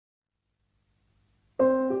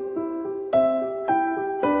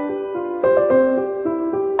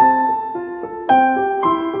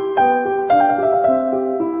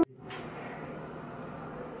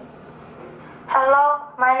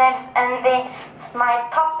My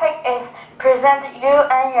topic is present you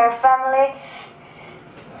and your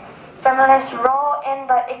family's role in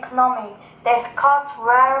the economy. Discuss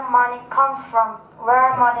where money comes from,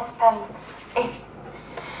 where money is spent,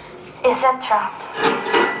 etc.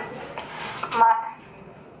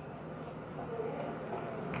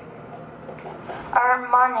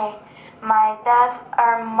 Earn money. My dad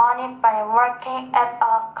earned money by working at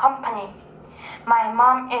a company. My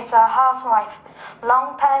mom is a housewife.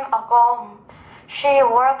 Long time ago, she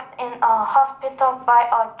worked in a hospital by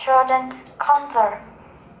a children's counter.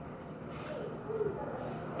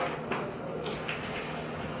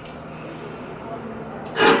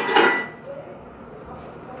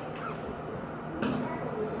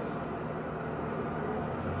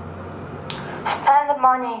 Spend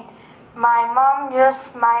money. My mom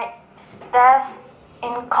used my dad's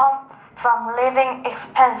income from living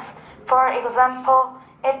expense. For example,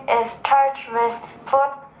 it is charged with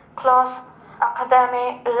food, clothes,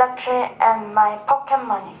 academic, electric, and my pocket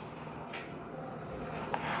money.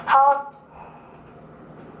 How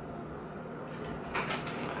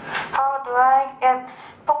do I get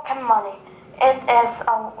pocket money? It is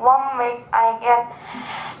a 1 week I get.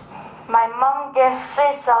 My mom gives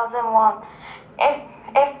 3,000 won.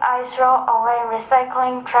 If I throw away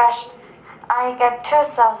recycling trash, I get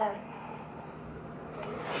 2,000.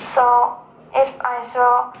 So if I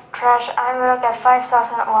throw trash, I will get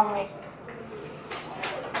 5,000 1 week.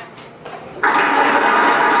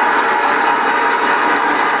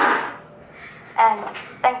 And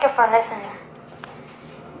thank you for listening.